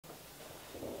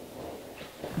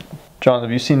John,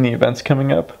 have you seen the events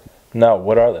coming up? No,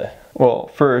 what are they? Well,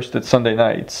 first, it's Sunday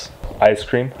nights. Ice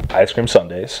cream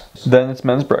Sundays, Then it's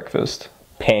men's breakfast.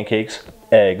 pancakes,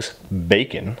 eggs,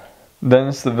 bacon, Then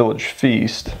it's the village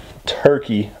feast.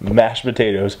 turkey, mashed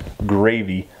potatoes,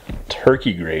 gravy,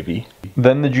 turkey gravy,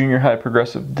 Then the junior high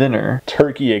progressive dinner.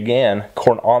 turkey again,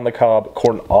 corn on the cob,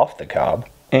 corn off the cob,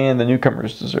 And the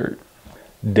newcomer's dessert.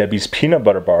 Debbie's peanut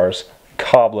butter bars,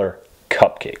 cobbler,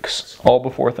 cupcakes. All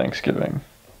before Thanksgiving.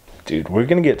 Dude, we're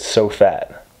gonna get so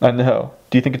fat. I know.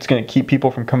 Do you think it's going to keep people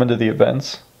from coming to the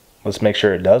events? Let's make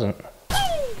sure it doesn't.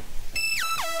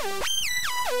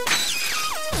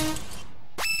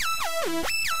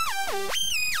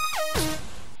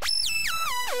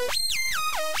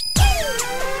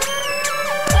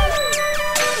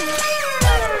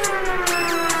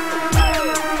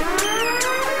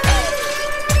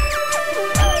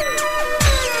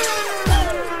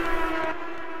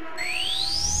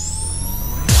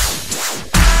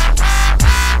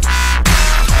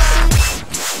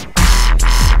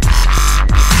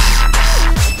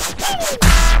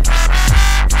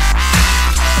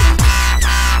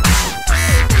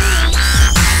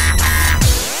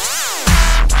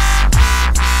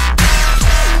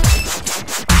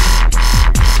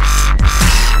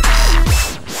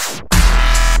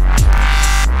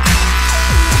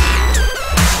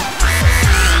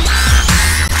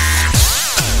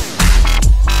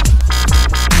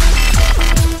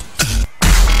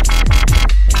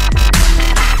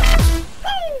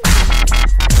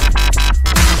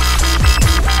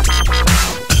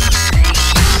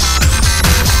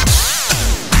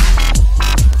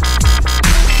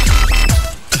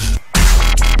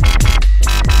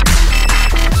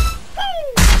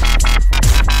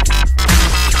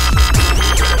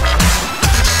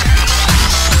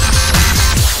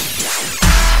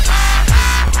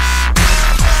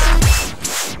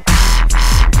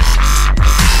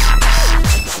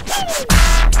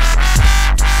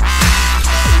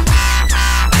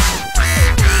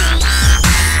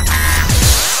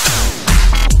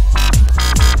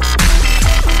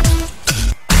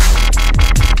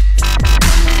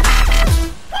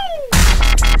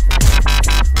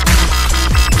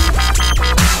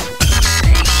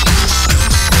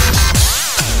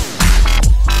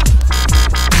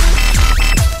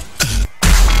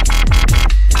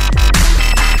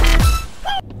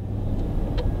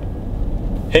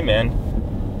 Hey man,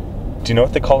 do you know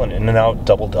what they call an In-N-Out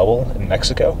double-double in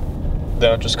Mexico? They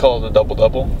don't just call it a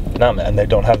double-double? Nah man, they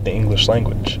don't have the English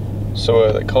language. So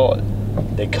what do they call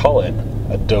it? They call it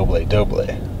a doble doble.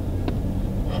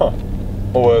 Huh.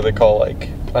 Well, what do they call, like,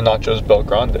 a Nachos Bel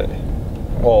Grande?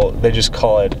 Well, they just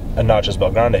call it a Nachos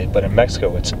Bel Grande, but in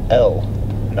Mexico it's El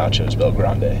Nachos Bel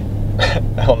Grande.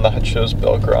 El Nachos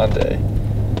Bel Grande.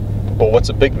 Well, what's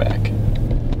a Big Mac?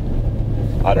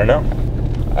 I don't know.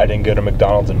 I didn't go to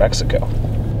McDonald's in Mexico.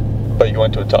 But you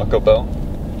went to a Taco Bell?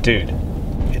 Dude,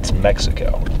 it's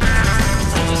Mexico.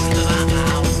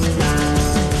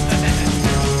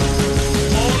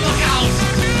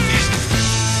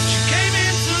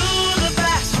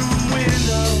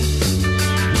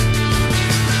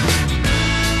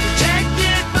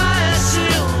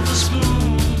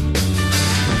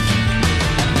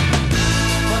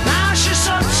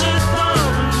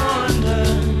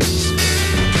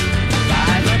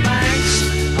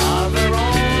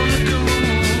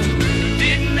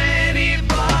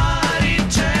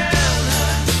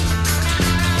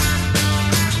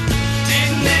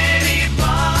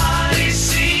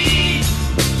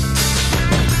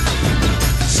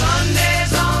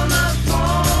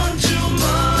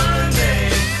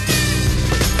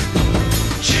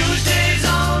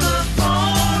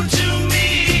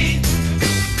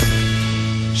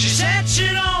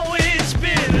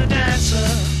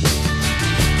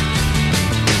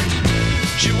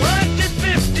 She worked at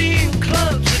 15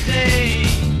 clubs a day,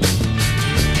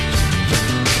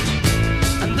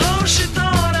 and though she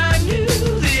thought I knew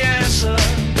the answer,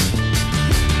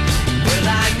 well,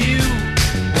 I knew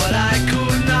what I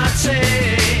could not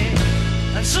say,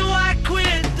 and so I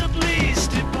quit the police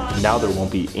department. Now there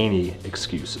won't be any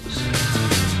excuses.